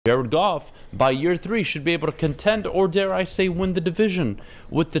Jared Goff, by year 3, should be able to contend or, dare I say, win the division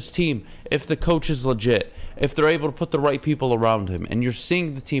with this team if the coach is legit, if they're able to put the right people around him. And you're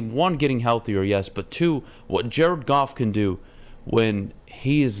seeing the team, 1, getting healthier, yes, but 2, what Jared Goff can do when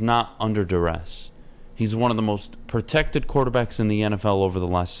he is not under duress. He's one of the most protected quarterbacks in the NFL over the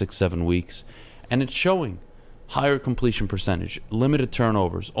last 6-7 weeks, and it's showing. Higher completion percentage, limited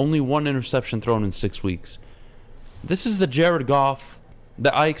turnovers, only 1 interception thrown in 6 weeks. This is the Jared Goff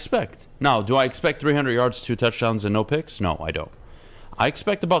that I expect. Now, do I expect 300 yards, 2 touchdowns, and no picks? No, I don't. I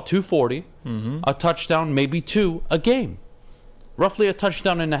expect about 240, a touchdown, maybe 2 a game. Roughly a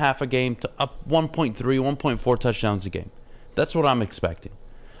touchdown and a half a game to up 1.3, 1.4 touchdowns a game. That's what I'm expecting.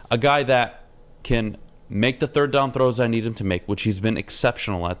 A guy that can make the third down throws I need him to make, which he's been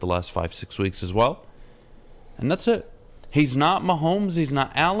exceptional at the last 5-6 weeks as well. And that's it. He's not Mahomes, he's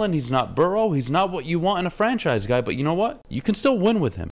not Allen, he's not Burrow, he's not what you want in a franchise guy, but you know what? You can still win with him.